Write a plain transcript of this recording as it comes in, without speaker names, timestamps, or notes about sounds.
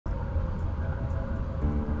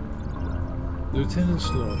Lieutenant's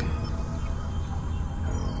log.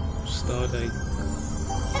 Stardate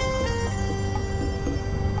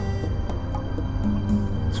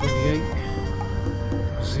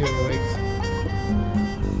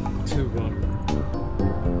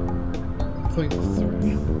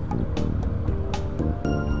 28/08/21.3.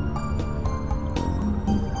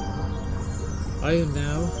 I am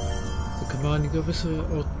now the commanding officer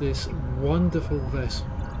of this wonderful vessel.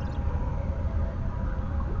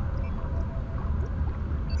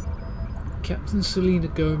 Captain Selena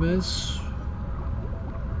Gomez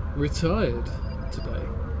retired today.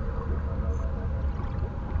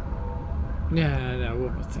 Nah,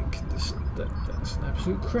 what am I thinking? That's an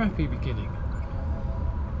absolute crappy beginning.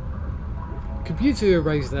 Computer,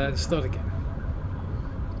 erase that and start again.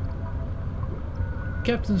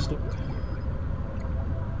 Captain's log.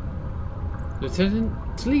 Lieutenant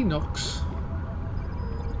Tlenox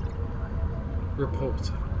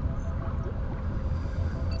reporter.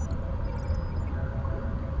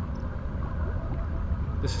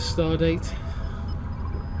 This is Stardate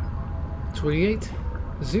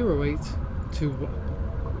 28/08/21.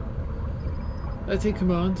 I take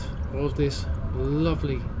command of this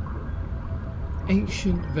lovely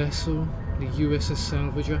ancient vessel, the USS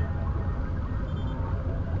Salvager.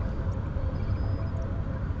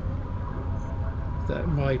 That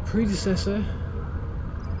my predecessor,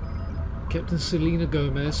 Captain Selena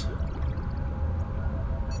Gomez,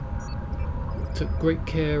 took great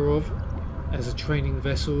care of as a training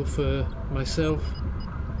vessel for myself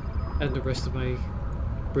and the rest of my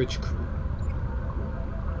bridge crew.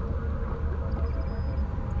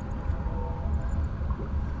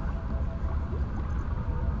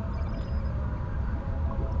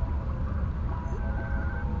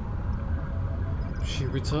 She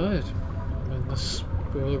retired. I mean, that's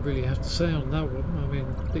all I really have to say on that one. I mean,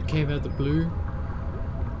 it came out of the blue.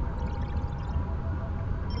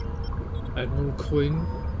 Admiral Quinn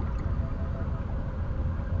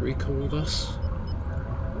recalled us.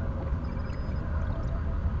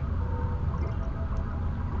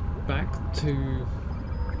 Back to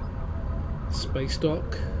space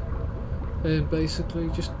dock and basically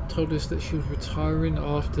just told us that she was retiring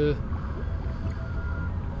after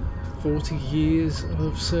 40 years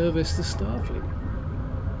of service to Starfleet.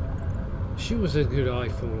 She was a good eye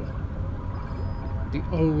for the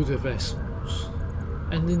older vessels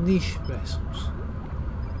and the niche vessels.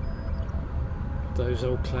 Those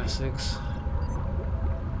old classics.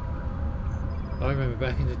 I remember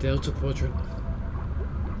back in the Delta Quadrant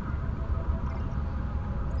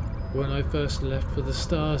when I first left for the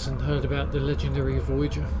stars and heard about the legendary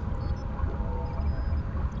Voyager.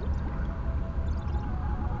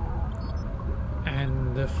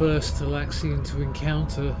 And the first Talaxian to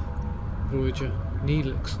encounter Voyager,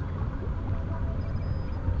 Neelix.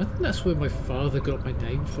 I think that's where my father got my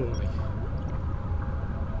name for me.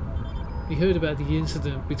 He heard about the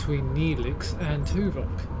incident between Neelix and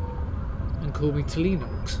Tuvok and called me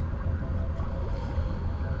Tlenox.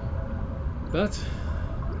 But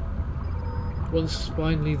once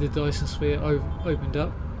finally the Dyson Sphere opened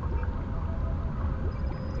up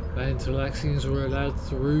and Talaxians were allowed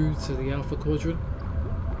through to the Alpha Quadrant,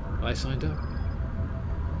 I signed up.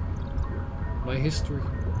 My history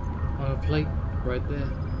on a plate right there.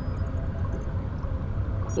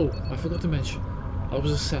 Oh, I forgot to mention, I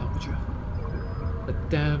was a salvager. A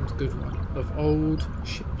damned good one of old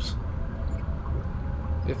ships.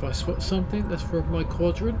 If I spot something that's from my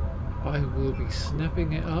quadrant, I will be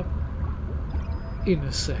snapping it up in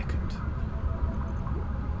a second.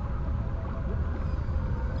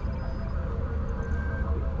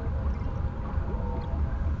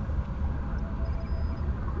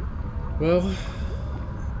 Well,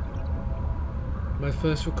 my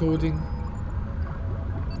first recording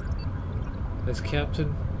as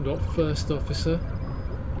captain, not first officer.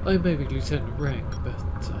 I may be lieutenant rank, but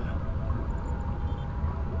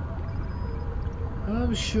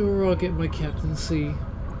I'm sure I'll get my captaincy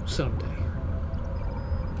someday.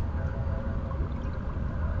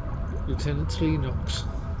 Lieutenant Tlenox,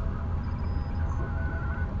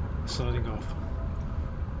 signing off.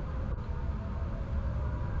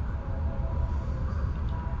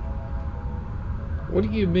 What do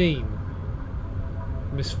you mean,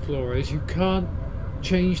 Miss Flores? You can't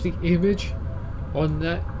change the image on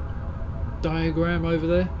that diagram over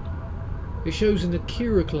there? It shows an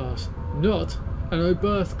Akira class, not an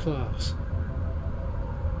Oberth class.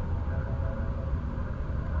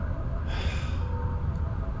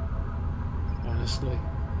 Honestly.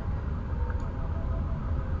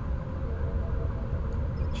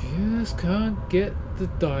 Just can't get the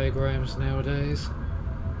diagrams nowadays.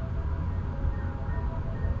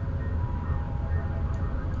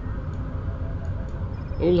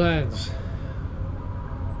 All hands.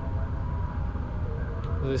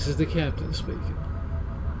 This is the captain speaking.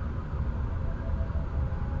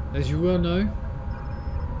 As you well know,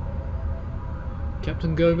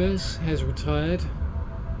 Captain Gomez has retired.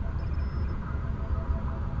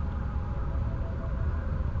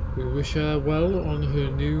 We wish her well on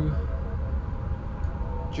her new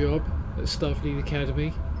job at Starfleet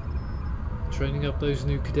Academy, training up those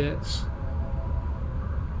new cadets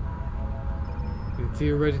in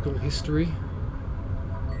theoretical history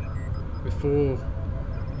before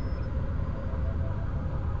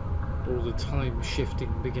all the time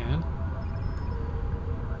shifting began.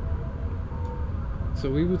 So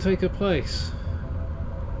we will take her place.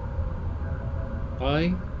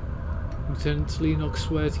 I, Lieutenant Leenox,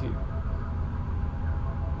 swear to you,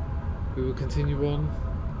 we will continue on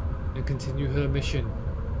and continue her mission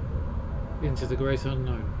into the great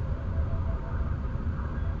unknown.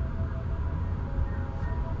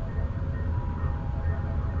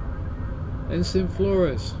 Ensign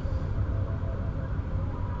Flores,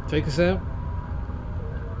 take us out.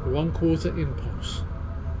 1/4 impulse.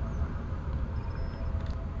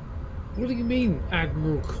 What do you mean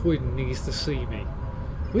Admiral Quinn needs to see me?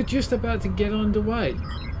 We're just about to get underway.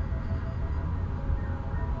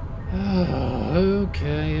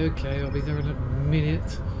 Okay, I'll be there in a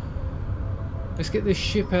minute. Let's get this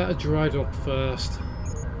ship out of dry dock first.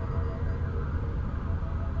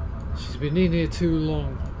 She's been in here too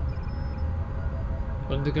long,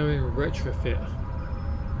 undergoing a retrofit.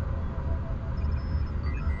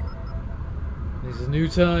 These are new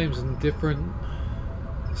times and different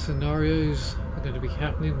scenarios are going to be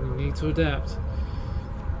happening. We need to adapt.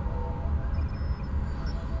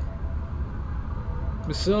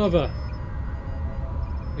 Miss Salva,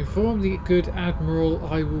 inform the good Admiral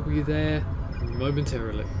I will be there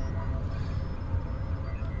momentarily.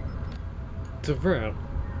 Tavral,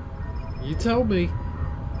 you told me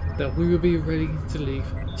that we will be ready to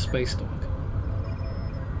leave space dock.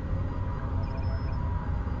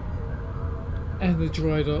 And the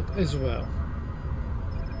dry dock as well.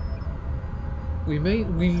 We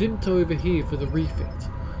limped over here for the refit.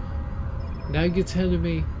 Now you're telling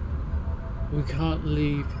me we can't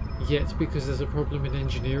leave yet because there's a problem in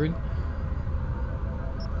engineering?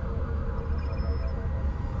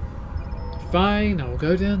 Fine, I'll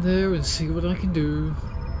go down there and see what I can do.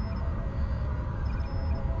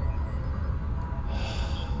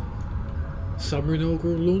 Summer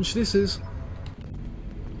inaugural launch this is.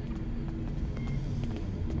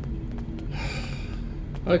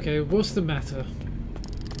 Okay, what's the matter?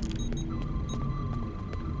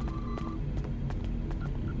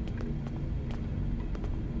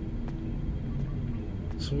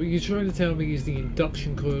 So what you're trying to tell me is the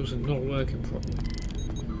induction coils are not working properly.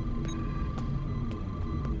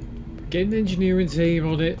 Get an engineering team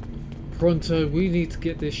on it. Pronto, we need to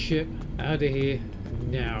get this ship out of here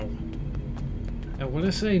now. And when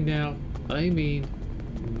I say now, I mean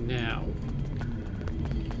now.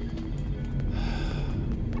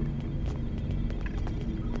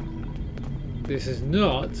 This is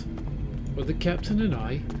not what the captain and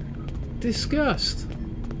I discussed.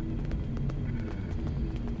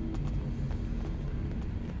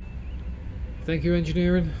 Thank you,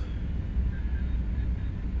 engineering.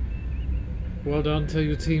 Well done. Tell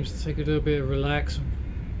your teams to take a little bit of relax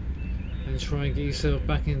and try and get yourself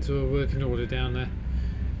back into a working order down there.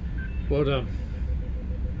 Well done.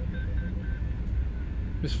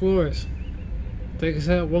 Miss Flores, take us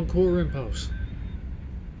out 1/4 impulse.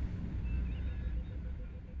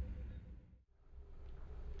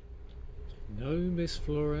 No, Miss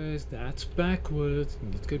Flores, that's backward. You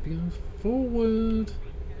need to be going forward.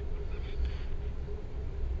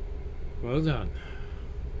 Well done.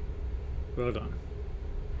 Well done.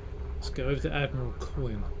 Let's go over to Admiral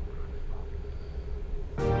Quinn.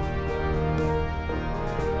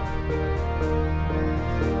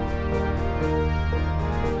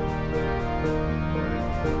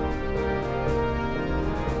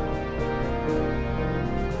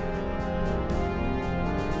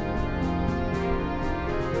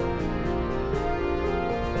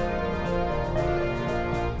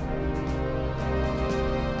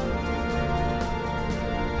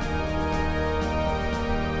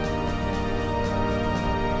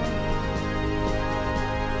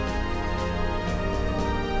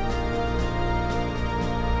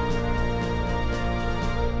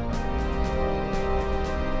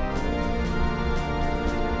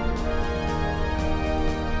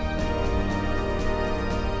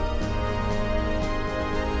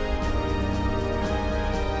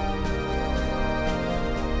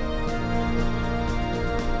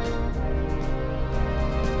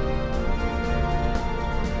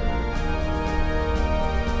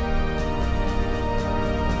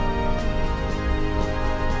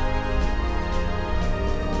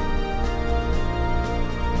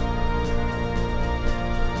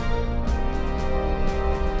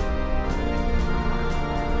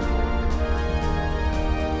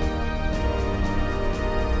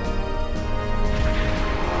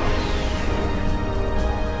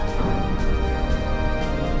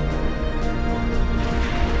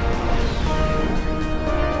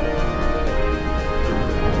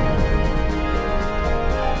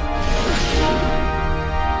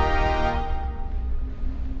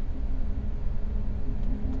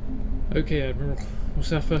 Okay, Admiral.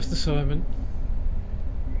 What's our first assignment?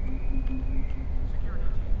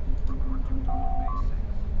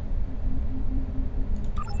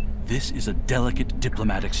 This is a delicate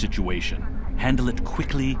diplomatic situation. Handle it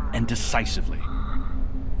quickly and decisively.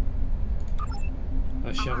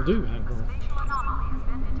 I shall do, Admiral.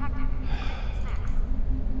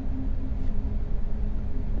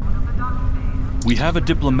 We have a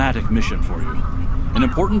diplomatic mission for you. An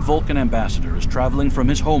important Vulcan ambassador is traveling from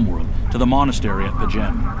his homeworld to the monastery at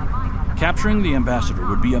Pajem. Capturing the ambassador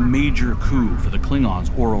would be a major coup for the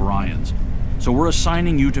Klingons or Orions, so we're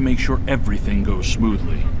assigning you to make sure everything goes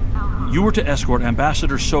smoothly. You are to escort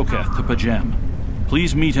Ambassador Soketh to Pajem.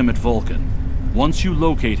 Please meet him at Vulcan. Once you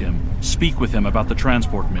locate him, speak with him about the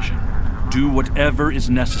transport mission. Do whatever is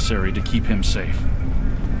necessary to keep him safe.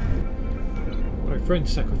 My friend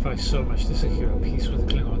sacrificed so much to secure peace with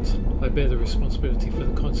the Klingons. I bear the responsibility for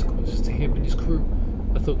the consequences to him and his crew.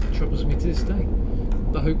 A thought that troubles me to this day.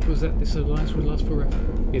 The hope was that this alliance would last forever.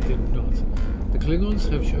 It did not. The Klingons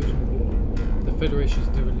have chosen war. The Federation is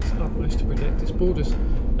doing its utmost to protect its borders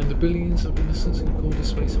and the billions of innocents who call this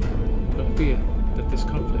space home. But I fear that this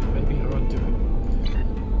conflict may be our undoing.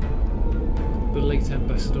 The late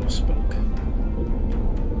ambassador spoke.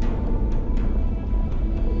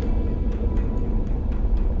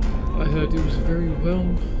 I heard he was a very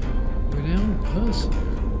well-renowned person.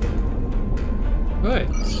 Right,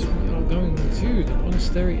 we are going to the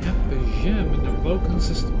monastery at Pajem in the Vulcan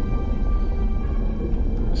system.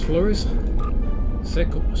 Miss Flores, set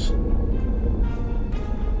course.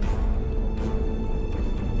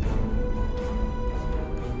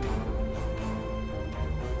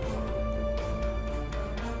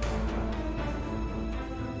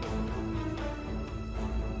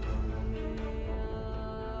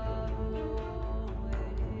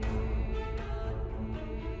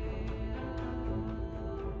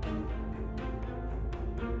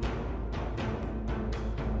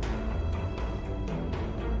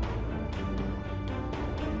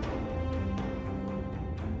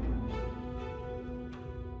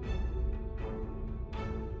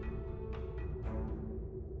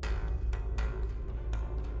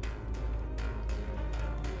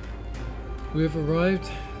 We have arrived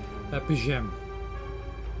at Pajem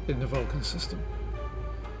in the Vulcan system.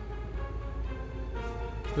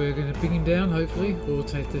 We're going to beam down, hopefully, or we'll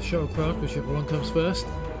take the shuttlecraft, whichever one comes first,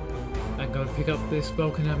 and go and pick up this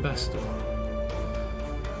Vulcan ambassador.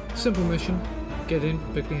 Simple mission: get in,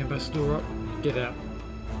 pick the ambassador up, get out.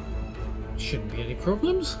 Shouldn't be any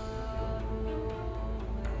problems.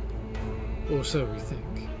 Or so we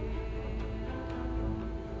think.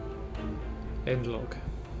 End log.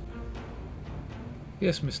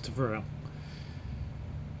 Yes, Mr. Varel.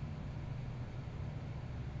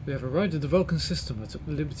 We have arrived at the Vulcan system. I took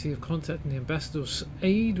the liberty of contacting the ambassador's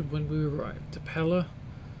aide when we arrived. Tapella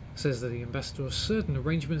says that the ambassador has certain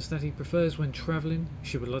arrangements that he prefers when travelling.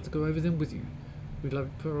 She would like to go over them with you. We'd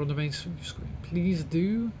like to put her on the main screen. Please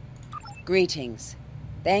do. Greetings.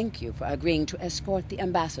 Thank you for agreeing to escort the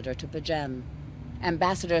ambassador to Pajem.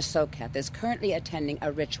 Ambassador Soketh is currently attending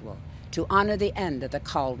a ritual to honor the end of the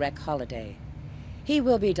Kalrek holiday. He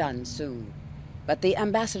will be done soon, but the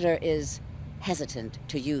ambassador is hesitant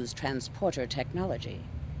to use transporter technology.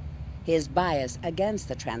 His bias against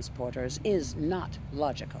the transporters is not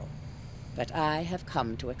logical, but I have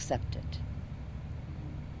come to accept it.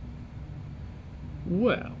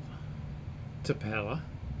 Well, Tapella,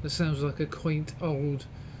 that sounds like a quaint old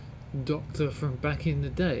doctor from back in the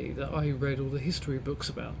day that I read all the history books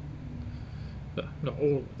about. Not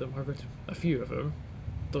all of them, I read a few of them.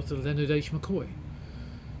 Dr. Leonard H. McCoy.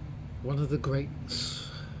 One of the greats.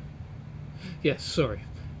 Yes, sorry.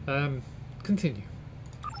 Continue.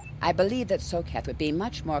 I believe that Soketh would be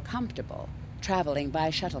much more comfortable traveling by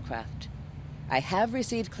shuttlecraft. I have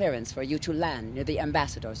received clearance for you to land near the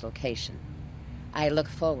ambassador's location. I look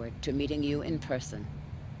forward to meeting you in person.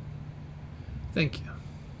 Thank you.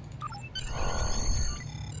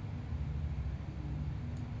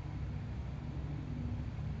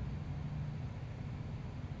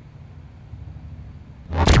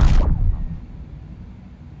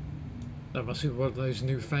 That must be one of those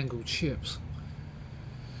newfangled ships.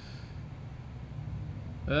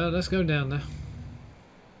 Let's go down there.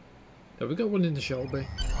 Have we got one in the Shelby?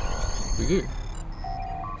 We do.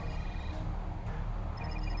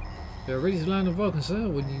 We are ready to land on Vulcan, sir.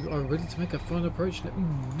 When you are ready to make a final approach, let me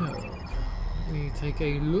know. Let me take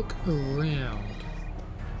a look around.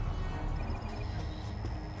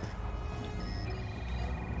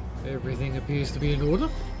 Everything appears to be in order.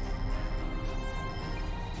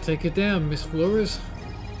 Take it down, Miss Flores.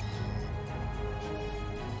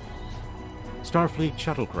 Starfleet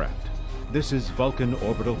shuttlecraft. This is Vulcan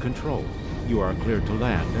Orbital Control. You are cleared to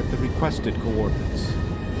land at the requested coordinates.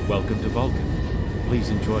 Welcome to Vulcan. Please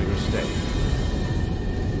enjoy your stay.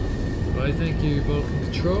 Right, thank you, Vulcan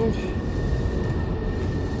Control.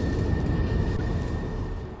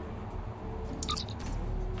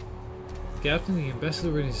 Captain, the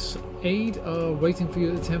ambassador and his aide are waiting for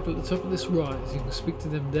you at the temple at the top of this rise. You can speak to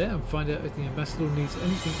them there and find out if the ambassador needs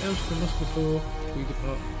anything else from us before we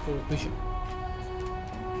depart for mission.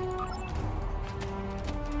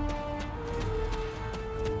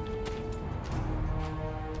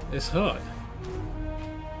 It's hard.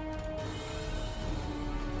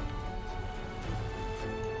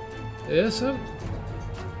 Yeah, so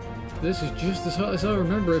this is just as hot as I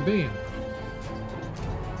remember it being.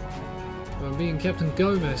 Well, me and Captain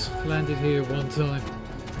Gomez landed here one time.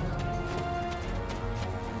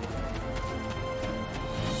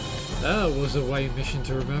 That was a way mission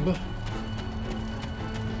to remember.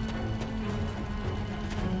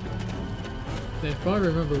 If I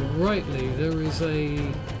remember rightly, there is a...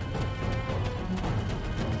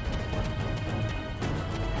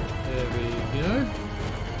 There we go.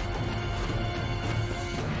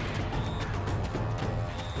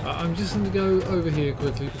 I'm just going to go over here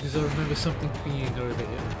quickly because I remember something being over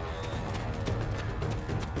here.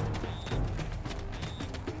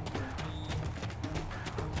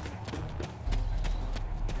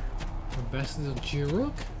 Ambassador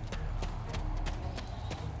Jirok?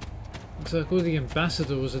 Looks like all the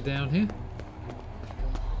ambassadors are down here.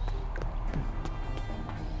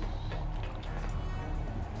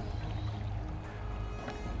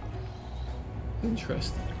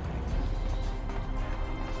 Interesting.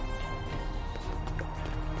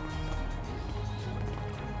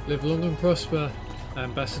 Live long and prosper,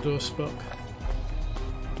 Ambassador Spock.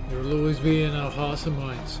 You will always be in our hearts and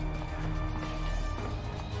minds.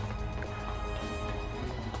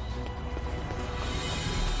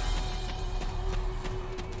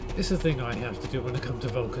 It's a thing I have to do when I come to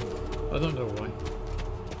Vulcan. I don't know why.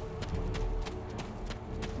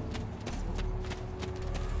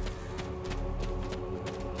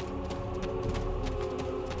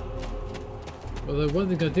 Although one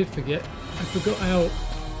thing I did forget, I forgot how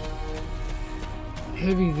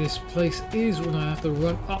heavy this place is when I have to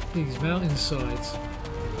run up these mountainsides.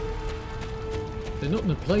 They're not in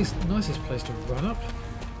the nicest place to run up.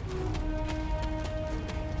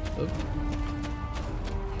 Oh.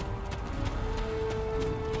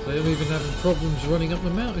 So I'm even having problems running up the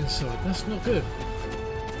mountainside. That's not good.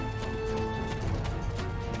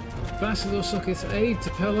 Ambassador Socket's aide,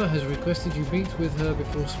 Tapella, has requested you meet with her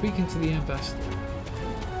before speaking to the ambassador.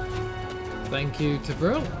 Thank you,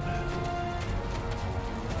 Tavrel.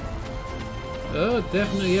 Oh,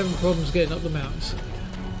 definitely having problems getting up the mountainside.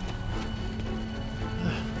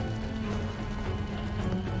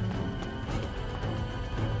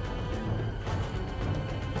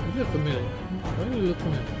 You look familiar. Why do you look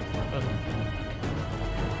familiar? I don't know.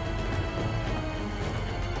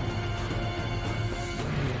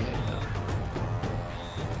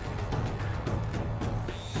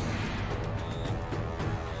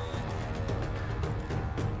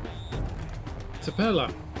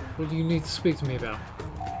 Tapella, what do you need to speak to me about?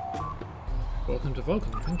 Welcome to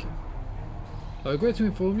Vulcan, thank you. I regret to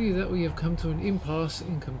inform you that we have come to an impasse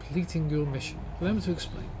in completing your mission. Allow me to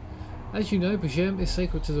explain. As you know, Pajem is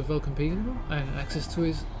sacred to the Vulcan people, and access to it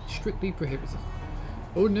is strictly prohibited.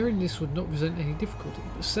 Ordinarily, this would not present any difficulty,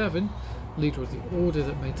 but Savin, leader of the order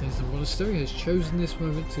that maintains the monastery, has chosen this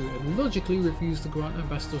moment to illogically refuse to grant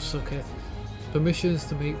Ambassador Socket permissions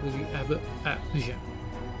to meet with the abbot at Pajem.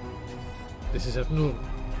 This is abnormal.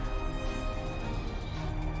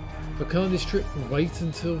 But can't this trip wait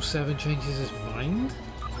until Savin changes his mind?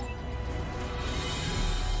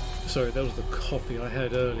 Sorry, that was the coffee I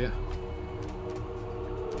had earlier.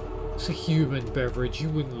 It's a human beverage, you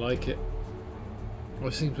wouldn't like it. I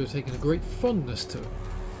seem to have taken a great fondness to it.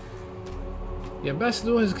 The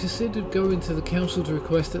ambassador has considered going to the council to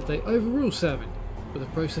request that they overrule Savin, but the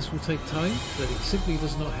process will take time that he simply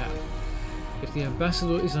does not have. If the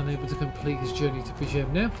ambassador is unable to complete his journey to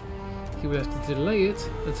Pajem now, he will have to delay it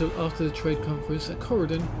until after the trade conference at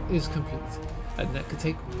Corridon is complete, and that could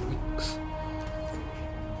take weeks.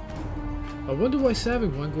 I wonder why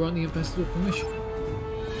Savin won't grant the ambassador permission.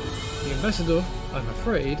 The ambassador, I'm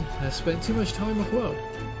afraid, has spent too much time off world.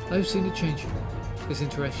 I've seen it changing. His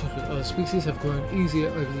interactions with other species have grown easier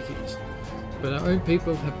over the years, but our own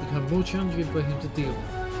people have become more challenging for him to deal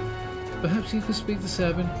with. Perhaps you could speak to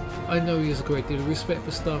Savin. I know he has a great deal of respect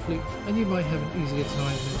for Starfleet, and you might have an easier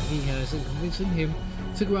time than he has in convincing him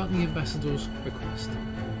to grant the ambassador's request.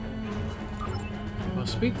 I'll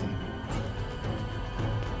speak to him.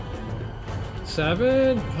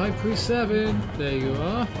 Savin, High Priest Savin, there you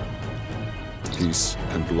are. Peace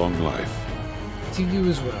and long life. To you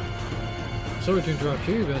as well. Sorry to interrupt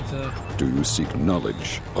you, but Do you seek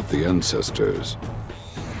knowledge of the ancestors?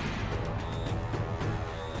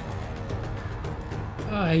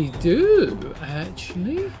 I do,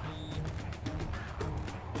 actually.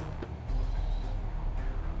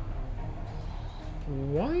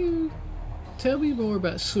 Why? Tell me more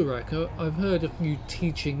about Surak. I've heard a few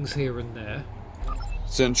teachings here and there.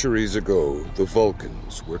 Centuries ago, the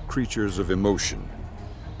Vulcans were creatures of emotion.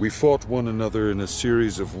 We fought one another in a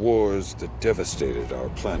series of wars that devastated our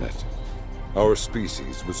planet. Our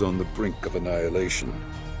species was on the brink of annihilation.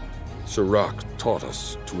 Surak taught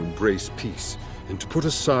us to embrace peace and to put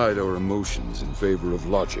aside our emotions in favor of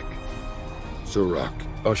logic. Surak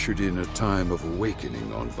ushered in a time of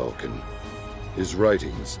awakening on Vulcan. His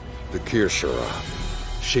writings, the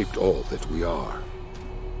Kirshara, shaped all that we are.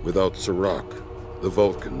 Without Surak, the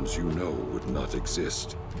Vulcans you know would not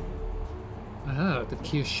exist. Ah, the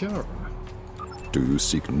Kirshara. Do you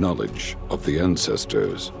seek knowledge of the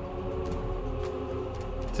ancestors?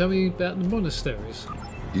 Tell me about the monasteries.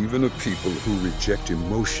 Even a people who reject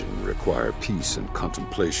emotion require peace and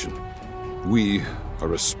contemplation. We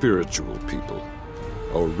are a spiritual people.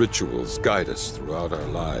 Our rituals guide us throughout our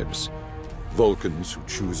lives. Vulcans who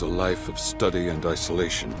choose a life of study and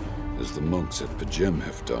isolation, as the monks at Pajem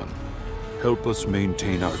have done, help us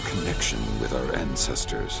maintain our connection with our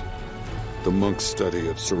ancestors. The monk's study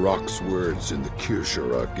of Surak's words in the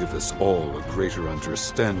Kirshara give us all a greater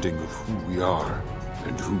understanding of who we are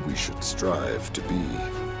and who we should strive to be.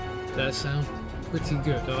 That sounds pretty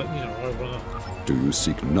good. I wanna. Do you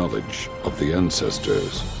seek knowledge of the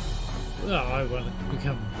ancestors? Well, I wanna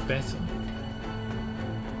become better.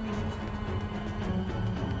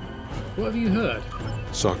 What have you heard?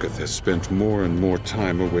 Sokath has spent more and more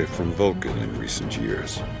time away from Vulcan in recent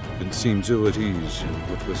years, and seems ill at ease in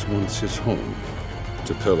what was once his home.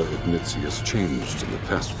 Tapella admits he has changed in the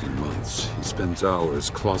past few months. He spends hours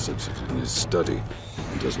closeted in his study,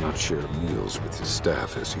 and does not share meals with his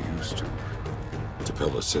staff as he used to.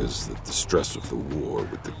 Tapella says that the stress of the war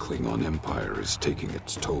with the Klingon Empire is taking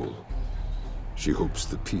its toll. She hopes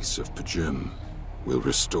the peace of Pajem will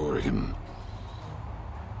restore him.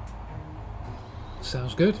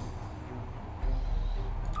 Sounds good.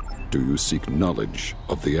 Do you seek knowledge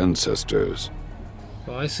of the ancestors?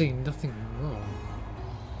 But I see nothing wrong.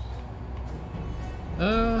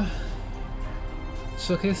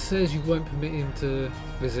 Sokath says you won't permit him to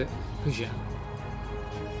visit Pajem.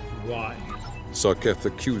 Why? Sokath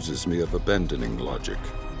accuses me of abandoning logic,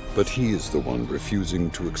 but he is the one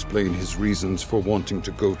refusing to explain his reasons for wanting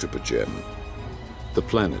to go to Pajem. The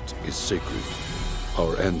planet is sacred.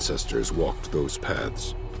 Our ancestors walked those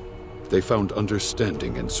paths. They found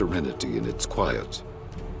understanding and serenity in its quiet.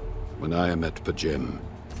 When I am at Pajem,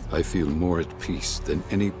 I feel more at peace than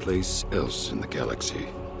any place else in the galaxy.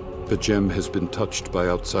 Pajem has been touched by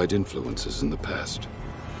outside influences in the past.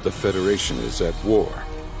 The Federation is at war.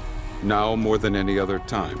 Now more than any other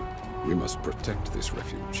time, we must protect this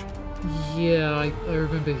refuge. Yeah, I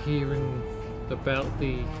remember hearing about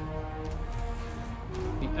the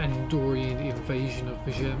Andorian invasion of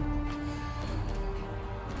Pajem.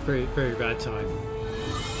 Very, very bad time.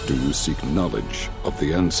 Do you seek knowledge of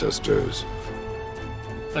the ancestors?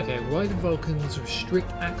 Okay, why do Vulcans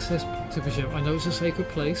restrict access to Pajem? I know it's a sacred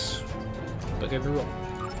place, don't get me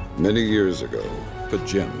wrong. Many years ago,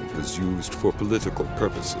 Pajem was used for political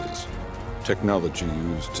purposes. Technology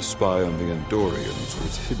used to spy on the Andorians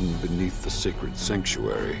was hidden beneath the sacred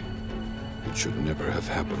sanctuary. It should never have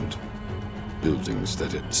happened. Buildings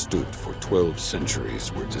that had stood for 12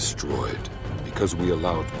 centuries were destroyed because we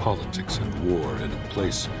allowed politics and war in a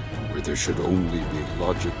place where there should only be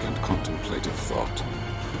logic and contemplative thought.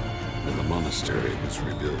 When the monastery was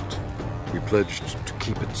rebuilt, we pledged to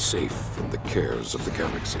keep it safe from the cares of the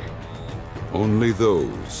galaxy. Only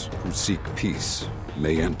those who seek peace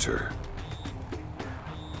may enter.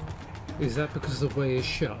 Is that because the way is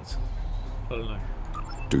shut? I don't know.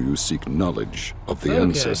 Do you seek knowledge of the Okay.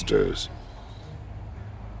 ancestors?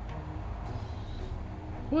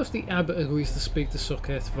 What if the abbot agrees to speak to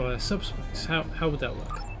Sokath via subspace? How would that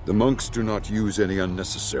work? The monks do not use any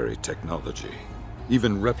unnecessary technology.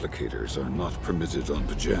 Even replicators are not permitted on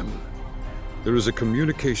Pajem. There is a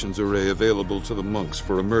communications array available to the monks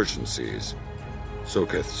for emergencies.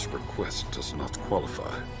 Sokath's request does not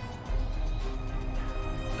qualify.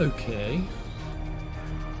 Okay.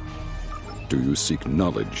 Do you seek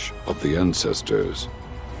knowledge of the ancestors?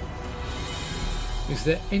 Is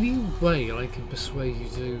there any way I can persuade you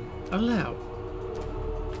to allow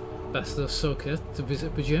Ambassador Sokath to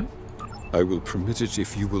visit Pajem? I will permit it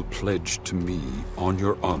if you will pledge to me, on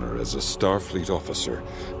your honor as a Starfleet officer,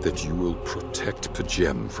 that you will protect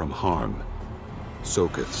Pajem from harm.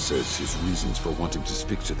 Sokath says his reasons for wanting to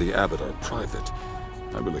speak to the Abbot are private.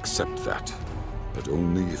 I will accept that, but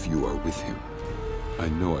only if you are with him. I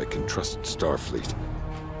know I can trust Starfleet.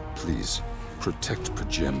 Please, protect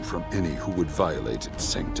Pajem from any who would violate its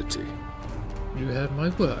sanctity. You have my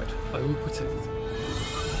word. I will protect them.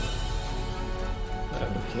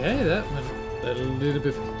 Okay, that went a little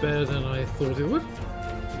bit better than I thought it would.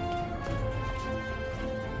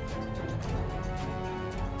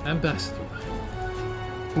 Ambassador.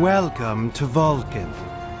 Welcome to Vulcan.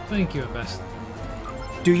 Thank you, Ambassador.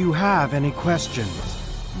 Do you have any questions?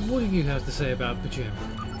 What do you have to say about Pajem?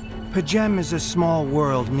 Pajem is a small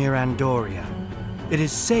world near Andoria. It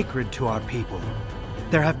is sacred to our people.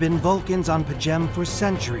 There have been Vulcans on Pajem for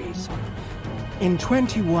centuries. In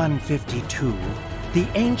 2152, the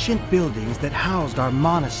ancient buildings that housed our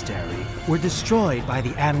monastery were destroyed by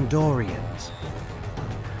the Andorians.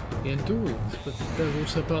 The Andorians, but they're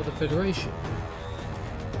also part of the Federation,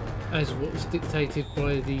 as what was dictated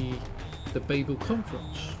by the Babel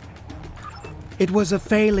Conference. It was a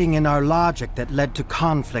failing in our logic that led to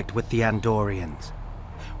conflict with the Andorians.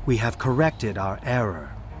 We have corrected our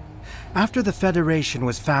error. After the Federation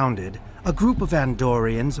was founded, a group of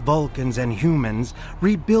Andorians, Vulcans, and humans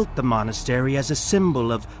rebuilt the monastery as a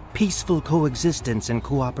symbol of peaceful coexistence and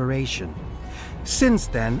cooperation. Since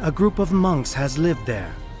then, a group of monks has lived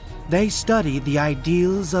there. They study the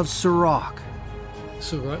ideals of Surak.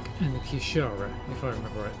 Surak and Kishara, if I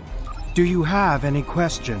remember right. Do you have any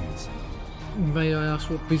questions? May I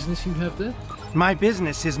ask what business you have there? My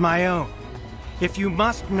business is my own. If you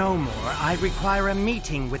must know more, I require a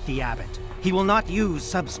meeting with the Abbot. He will not use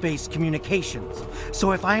subspace communications,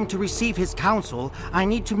 so if I am to receive his counsel, I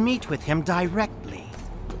need to meet with him directly.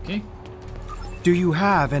 Okay. Do you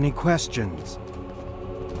have any questions?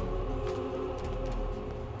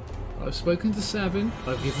 I've spoken to Savin.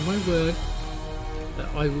 I've given my word that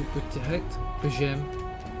I will protect Pajem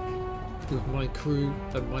with my crew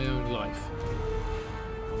and my own life.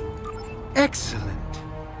 Excellent.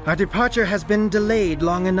 Our departure has been delayed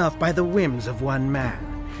long enough by the whims of one man.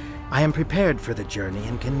 I am prepared for the journey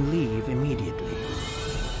and can leave immediately.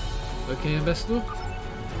 Okay, Ambassador?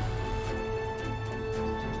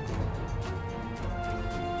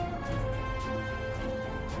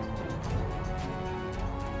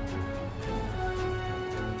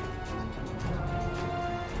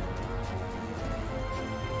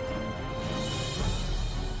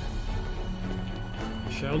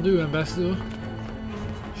 Shall do, Ambassador.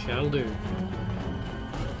 Shall do.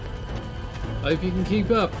 Hope you can keep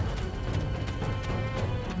up.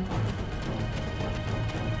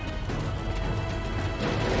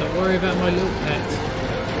 Don't worry about my little pet.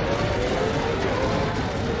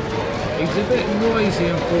 He's a bit noisy,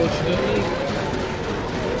 unfortunately.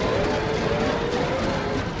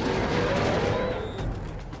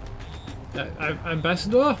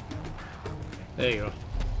 Ambassador? There you go.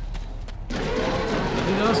 I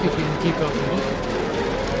didn't ask if you can keep up or not.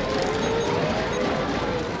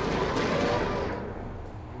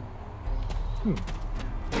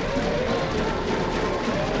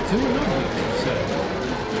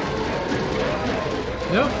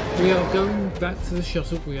 No, we are going back to the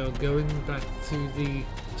shuttle. We are going back to the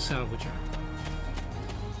Salvager.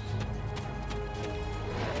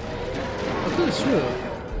 I could have swore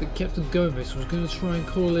that Captain Gomez was going to try and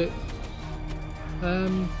call it.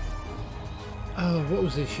 Oh, what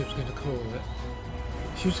was this she was going to call it?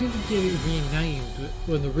 She was going to get it renamed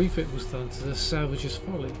when the refit was done to the Salvager's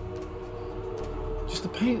Folly. Just the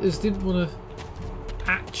painters didn't want to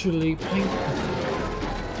actually paint the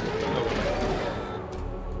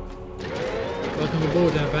Welcome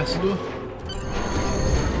aboard, Ambassador.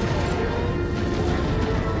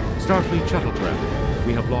 Starfleet shuttlecraft,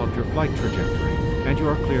 we have logged your flight trajectory, and you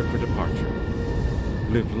are cleared for departure.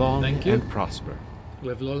 Live long and prosper.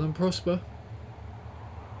 Live long and prosper.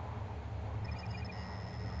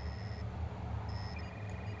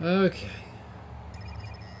 Okay.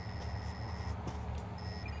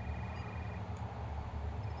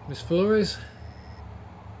 Miss Flores,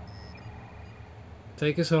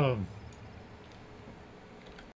 take us home.